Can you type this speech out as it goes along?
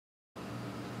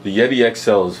The Yeti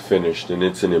XL is finished and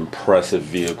it's an impressive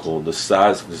vehicle. The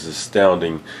size is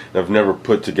astounding, and I've never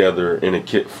put together in a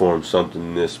kit form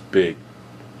something this big.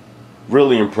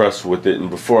 Really impressed with it,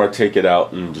 and before I take it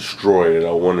out and destroy it,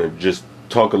 I want to just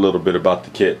talk a little bit about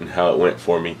the kit and how it went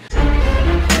for me.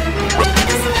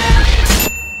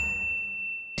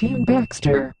 Team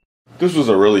Baxter. This was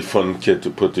a really fun kit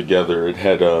to put together. It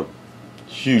had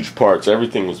huge parts.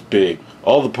 Everything was big.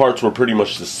 All the parts were pretty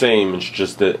much the same. It's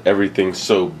just that everything's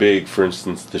so big. For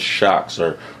instance, the shocks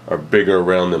are bigger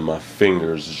around than my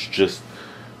fingers. It's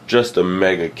just a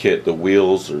mega kit. The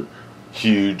wheels are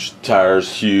huge,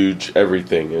 tires huge,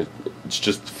 everything. It's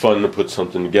just fun to put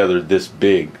something together this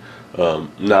big.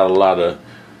 Not a lot of,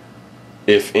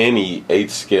 if any, 8th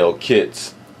scale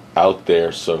kits out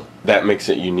there, so that makes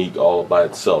it unique all by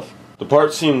itself. The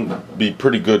parts seem to be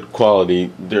pretty good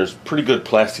quality. There's pretty good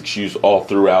plastics used all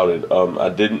throughout it. I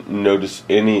didn't notice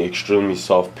any extremely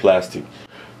soft plastic.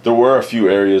 There were a few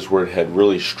areas where it had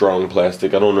really strong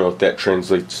plastic. I don't know if that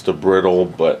translates to brittle,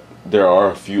 but there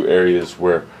are a few areas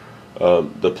where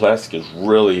the plastic is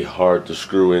really hard to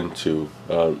screw into.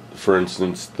 For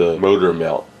instance, the motor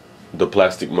mount, the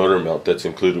plastic motor mount that's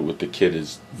included with the kit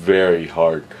is very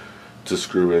hard to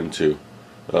screw into.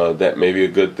 That may be a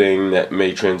good thing. That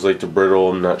may translate to brittle.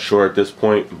 I'm not sure at this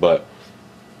point, but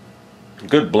a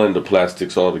good blend of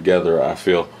plastics all together, I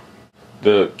feel.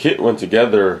 The kit went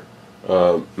together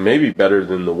maybe better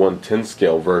than the 1/10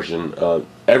 scale version.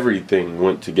 Everything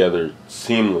went together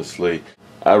seamlessly.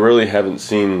 I really haven't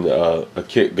seen a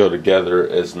kit go together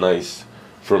as nice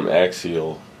from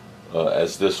Axial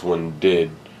as this one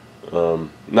did.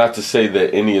 Not to say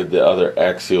that any of the other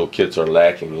Axial kits are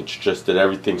lacking, it's just that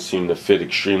everything seemed to fit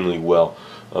extremely well.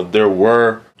 There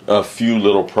were a few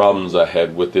little problems I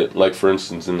had with it, like for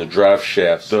instance in the drive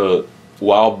shafts. The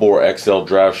Wild Boar XL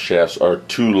drive shafts are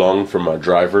too long for my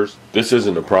drivers. This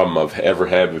isn't a problem I've ever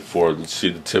had before. You see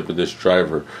the tip of this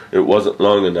driver. It wasn't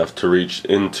long enough to reach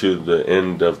into the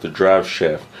end of the drive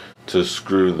shaft to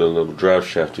screw the little drive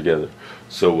shaft together.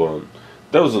 So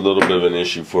that was a little bit of an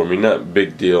issue for me. Not a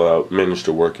big deal. I managed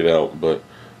to work it out, but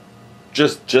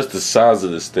just the size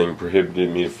of this thing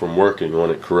prohibited me from working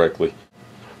on it correctly.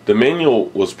 The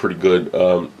manual was pretty good.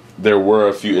 There were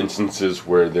a few instances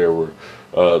where there were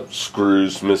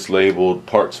screws mislabeled,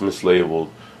 parts mislabeled.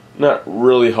 Not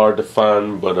really hard to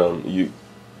find, but you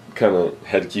kind of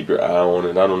had to keep your eye on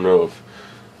it. I don't know if,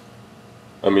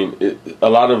 I mean, a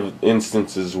lot of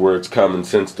instances where it's common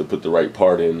sense to put the right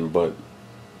part in, but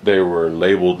they were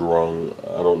labeled wrong.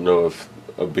 I don't know if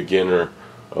a beginner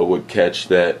would catch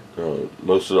that.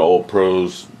 Most of the old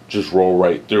pros just roll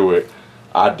right through it.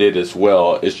 I did as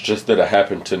well. It's just that I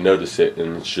happened to notice it,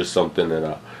 and it's just something that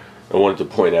I wanted to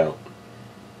point out.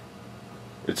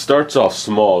 It starts off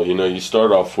small, you know. You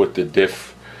start off with the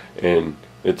diff, and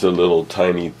it's a little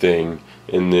tiny thing,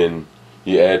 and then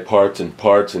you add parts, and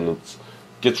it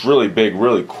gets really big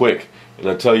really quick. And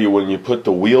I tell you, when you put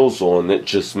the wheels on, it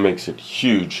just makes it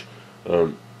huge.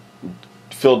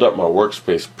 Filled up my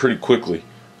workspace pretty quickly.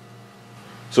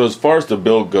 So as far as the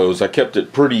build goes, I kept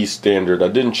it pretty standard. I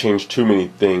didn't change too many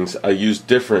things. I used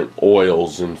different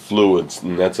oils and fluids,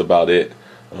 and that's about it.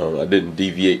 I didn't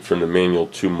deviate from the manual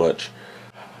too much.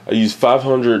 I used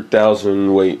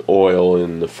 500,000 weight oil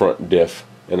in the front diff,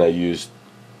 and I used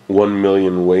 1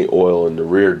 million weight oil in the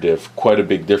rear diff. Quite a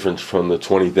big difference from the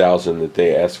 20,000 that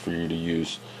they asked for you to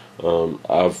use.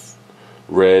 I've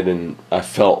read and I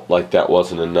felt like that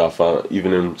wasn't enough.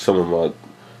 Even in some of my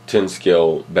 10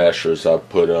 scale bashers, I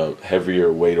put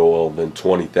heavier weight oil than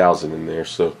 20,000 in there.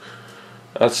 So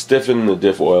I stiffened the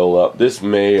diff oil up. This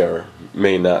may or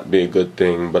may not be a good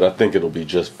thing, but I think it'll be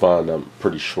just fine. I'm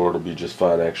pretty sure it'll be just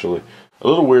fine, actually. A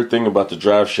little weird thing about the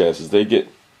drive shafts is they get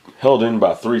held in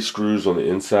by 3 screws on the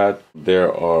inside.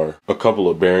 There are a couple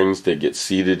of bearings that get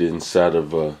seated inside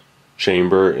of a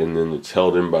chamber, and then it's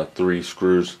held in by 3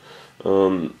 screws.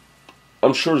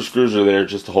 I'm sure the screws are there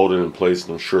just to hold it in place,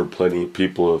 and I'm sure plenty of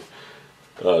people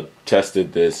have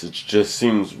tested this. It just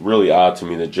seems really odd to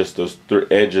me that just those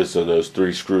edges of those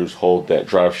 3 screws hold that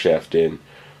drive shaft in.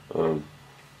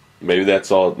 Maybe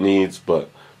that's all it needs, but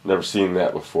never seen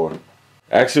that before.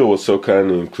 Axial was so kind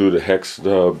to include a hex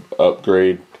hub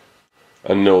upgrade.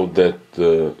 I know that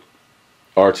the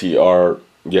RTR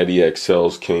Yeti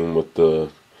XLs came with the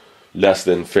less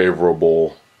than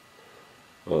favorable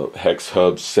hex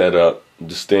hub setup.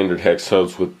 The standard hex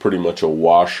hubs with pretty much a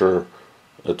washer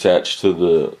attached to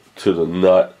the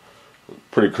nut.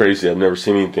 Pretty crazy. I've never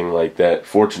seen anything like that.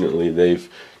 Fortunately, they've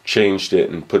changed it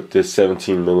and put this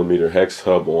 17mm hex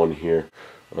hub on here.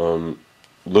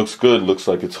 Looks good. Looks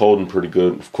like it's holding pretty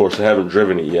good. Of course, I haven't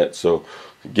driven it yet, so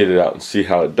get it out and see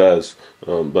how it does.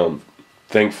 But I'm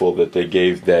thankful that they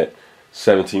gave that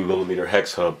 17mm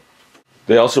hex hub.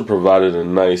 They also provided a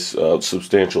nice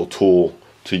substantial tool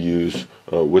to use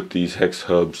with these hex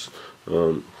hubs.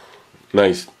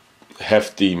 Nice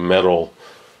hefty metal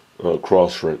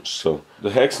cross wrench. So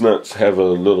the hex nuts have a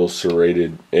little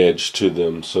serrated edge to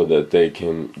them so that they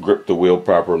can grip the wheel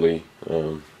properly.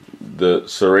 The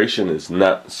serration is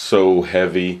not so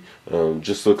heavy,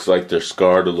 just looks like they're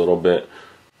scarred a little bit.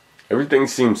 Everything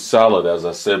seems solid, as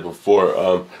I said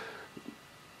before.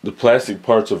 The plastic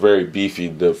parts are very beefy.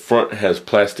 The front has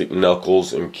plastic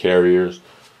knuckles and carriers.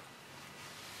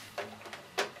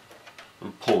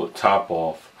 Pull the top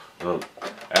off.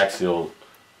 Axial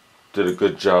did a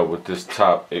good job with this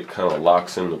top. It kind of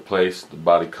locks into place. The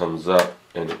body comes up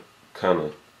and it kind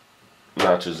of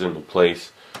notches into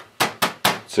place.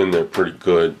 It's in there pretty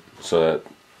good, so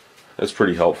that's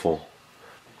pretty helpful.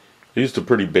 I used a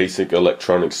pretty basic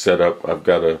electronic setup. I've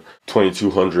got a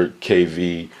 2200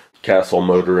 kV Castle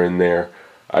motor in there.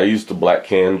 I used the black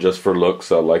can just for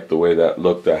looks. I like the way that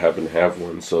looked. I happen to have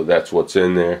one, so that's what's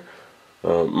in there.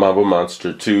 Mamba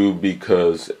Monster 2,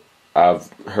 because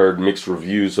I've heard mixed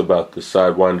reviews about the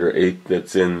Sidewinder 8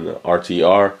 that's in the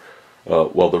RTR.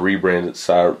 Well, the rebranded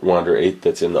Sidewinder 8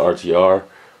 that's in the RTR.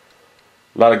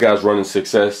 A lot of guys running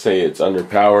 6S say it's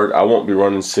underpowered. I won't be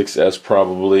running 6S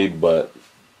probably, but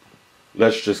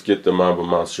let's just get the Mamba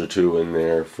Monster 2 in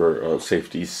there for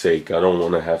safety's sake. I don't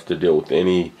want to have to deal with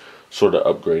any sort of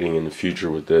upgrading in the future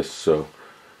with this, so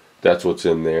that's what's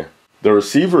in there. The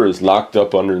receiver is locked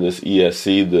up under this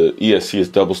ESC. The ESC is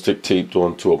double stick taped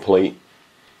onto a plate.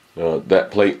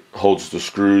 That plate holds the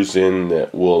screws in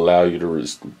that will allow you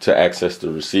to access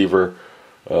the receiver.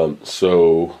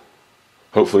 So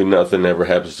hopefully nothing ever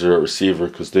happens to the receiver,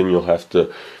 because then you'll have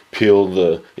to peel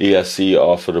the ESC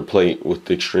off of the plate with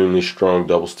the extremely strong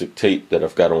double stick tape that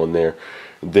I've got on there.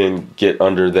 Then get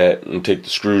under that and take the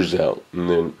screws out, and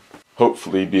then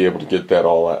hopefully be able to get that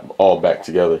all back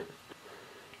together.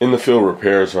 In the field,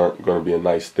 repairs aren't going to be a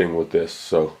nice thing with this,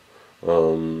 so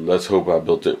let's hope I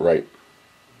built it right.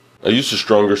 I used a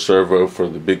stronger servo for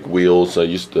the big wheels. I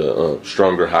used the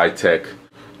stronger high-tech.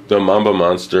 The Mamba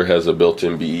Monster has a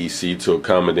built-in BEC to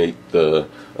accommodate the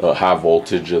high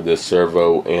voltage of this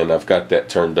servo, and I've got that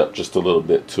turned up just a little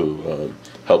bit to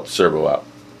help the servo out.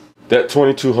 That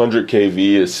 2200 kV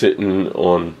is sitting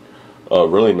on a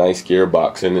really nice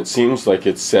gearbox, and it seems like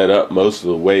it's set up most of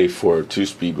the way for a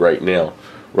 2-speed right now.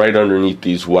 Right underneath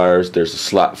these wires there's a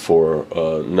slot for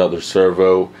another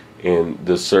servo, and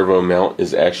the servo mount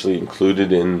is actually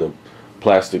included in the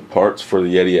plastic parts for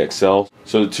the Yeti XL.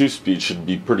 So the 2-speed should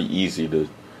be pretty easy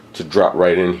to drop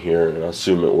right in here, and I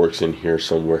assume it works in here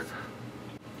somewhere.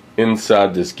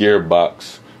 Inside this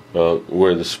gearbox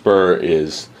where the spur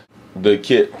is, the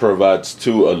kit provides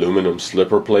 2 aluminum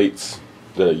slipper plates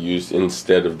that are used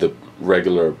instead of the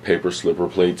regular paper slipper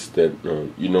plates that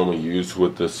you normally use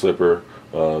with the slipper.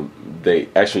 They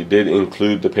actually did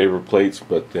include the paper plates,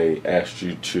 but they asked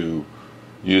you to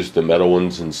use the metal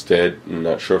ones instead. I'm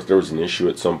not sure if there was an issue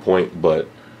at some point, but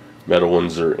metal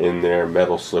ones are in there,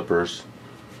 metal slippers.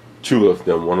 2 of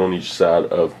them, 1 on each side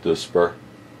of the spur.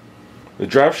 The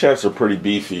drive shafts are pretty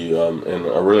beefy, and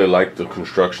I really like the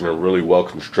construction. They're really well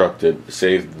constructed. It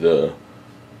saved the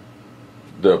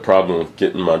problem of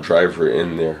getting my driver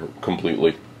in there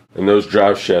completely. And those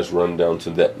drive shafts run down to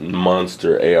that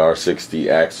monster AR60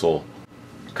 axle.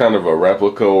 Kind of a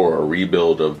replica or a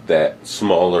rebuild of that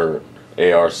smaller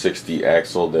AR60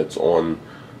 axle that's on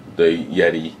the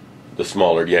Yeti, the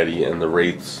smaller Yeti, and the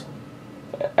Wraith's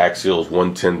Axial's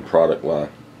 110 product line.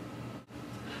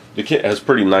 The kit has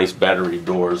pretty nice battery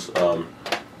doors.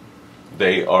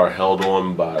 They are held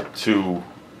on by two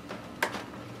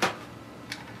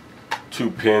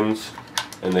pins,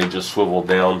 and they just swivel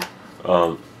down.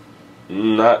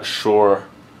 Not sure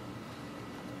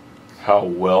how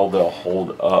well they'll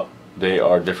hold up. They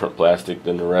are different plastic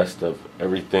than the rest of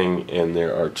everything, and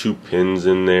there are 2 pins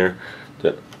in there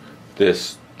that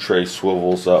this tray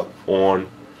swivels up on.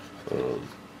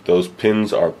 Those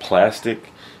pins are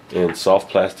plastic, and soft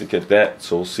plastic at that,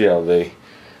 so we'll see how they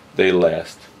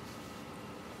last.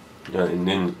 And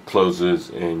then it closes,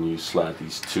 and you slide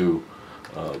these 2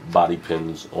 body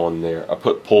pins on there. I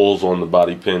put pulls on the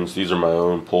body pins. These are my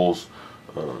own pulls,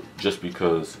 just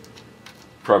because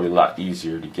probably a lot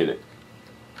easier to get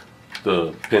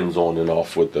the pins on and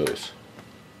off with those.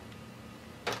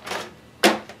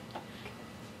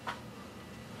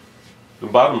 The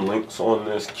bottom links on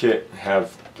this kit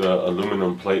have the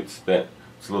aluminum plates that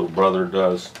its little brother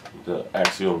does. The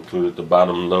Axial included the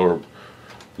bottom lower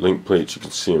link plates. You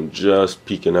can see them just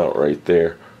peeking out right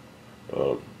there.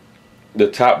 The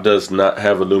top does not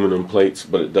have aluminum plates,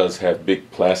 but it does have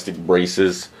big plastic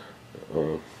braces.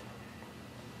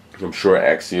 I'm sure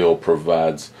Axial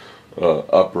provides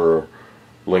upper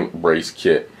link brace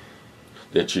kit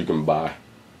that you can buy.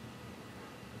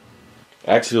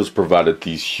 Axial's provided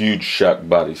these huge shock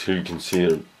bodies. Here you can see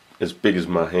them as big as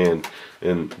my hand,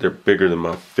 and they're bigger than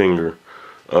my finger.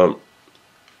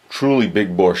 Truly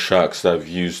big bore shocks. I've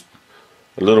used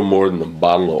a little more than a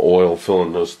bottle of oil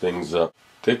filling those things up.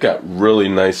 They've got really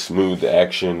nice smooth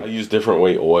action. I use different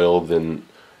weight oil than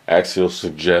Axial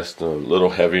suggests. A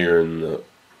little heavier in the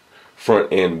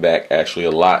front and back, actually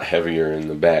a lot heavier in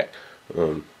the back.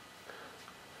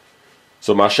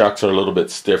 So my shocks are a little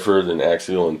bit stiffer than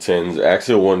Axial and 10s.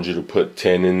 Axial wanted you to put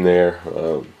 10 in there.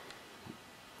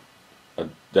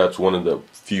 That's one of the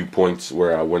few points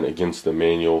where I went against the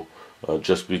manual,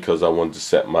 just because I wanted to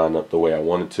set mine up the way I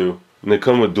wanted to. And they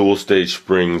come with dual stage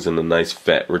springs and a nice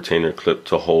fat retainer clip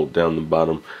to hold down the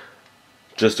bottom.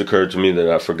 Just occurred to me that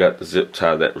I forgot to zip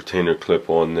tie that retainer clip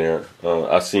on there.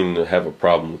 I seem to have a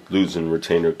problem with losing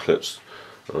retainer clips,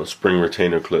 spring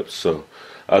retainer clips, so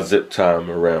I zip tie them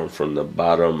around from the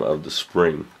bottom of the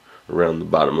spring, around the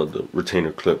bottom of the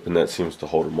retainer clip, and that seems to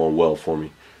hold them on well for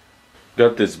me.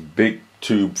 Got this big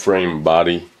tube frame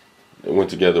body. It went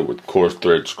together with coarse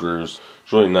thread screws.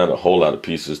 There's really not a whole lot of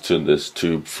pieces to this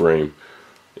tube frame.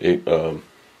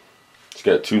 It's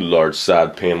got two large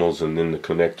side panels and then the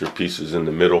connector pieces in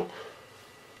the middle.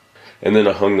 And then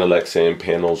I hung the Lexan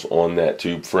panels on that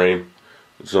tube frame.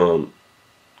 It's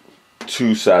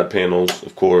two side panels,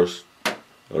 of course,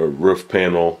 a roof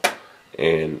panel,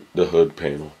 and the hood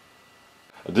panel.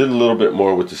 I did a little bit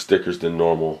more with the stickers than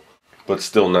normal, but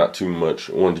still not too much.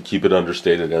 I wanted to keep it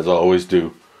understated, as I always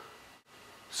do.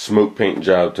 Smoke paint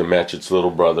job to match its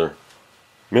little brother.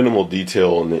 Minimal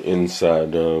detail on the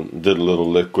inside. Did a little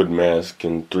liquid mask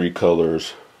in 3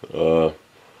 colors.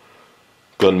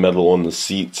 Gunmetal on the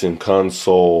seats and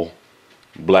console.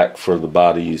 Black for the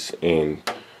bodies, and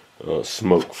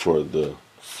smoke for the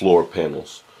floor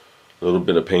panels. A little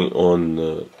bit of paint on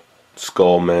the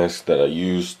skull mask that I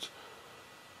used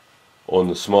on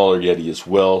the smaller Yeti as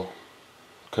well.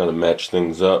 Kind of match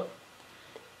things up.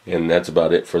 And that's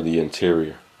about it for the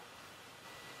interior.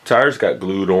 Tires got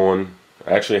glued on.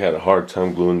 I actually had a hard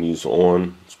time gluing these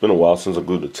on. It's been a while since I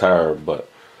glued a tire, but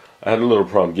I had a little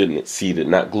problem getting it seated,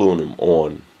 not gluing them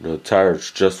on. The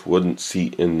tires just wouldn't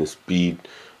seat in this bead.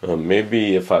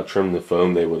 Maybe if I trimmed the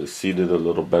foam, they would have seated a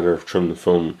little better. If I trimmed the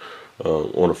foam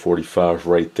on a 45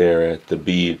 right there at the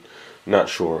bead. Not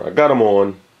sure. I got them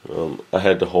on. I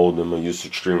had to hold them. I used an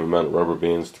extreme amount of rubber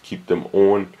bands to keep them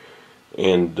on.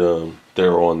 And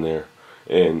they're on there.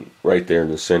 And right there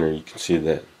in the center you can see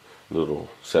that little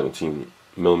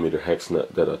 17mm hex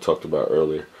nut that I talked about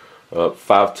earlier.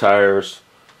 5 tires,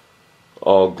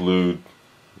 all glued.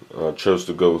 Chose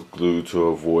to go with glue to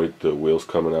avoid the wheels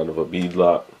coming out of a bead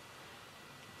lock.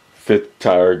 5th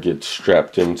tire gets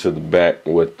strapped into the back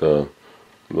with the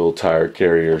little tire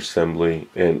carrier assembly,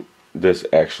 and this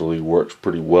actually works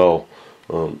pretty well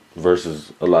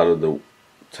versus a lot of the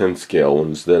 10 scale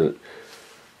ones that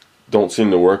don't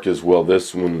seem to work as well.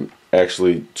 This one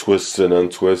actually twists and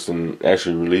untwists and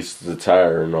actually releases the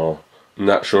tire and all. I'm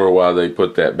not sure why they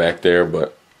put that back there,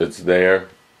 but it's there.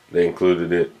 They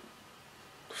included it.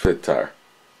 5th tire.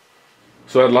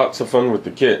 So I had lots of fun with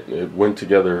the kit. It went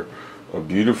together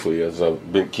beautifully, as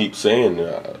I've keep saying.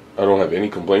 I don't have any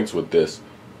complaints with this.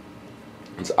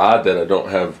 It's odd that I don't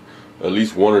have at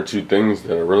least 1 or 2 things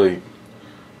that I really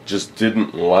just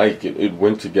didn't like. It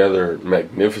went together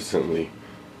magnificently.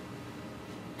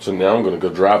 So now I'm going to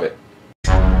go drive it.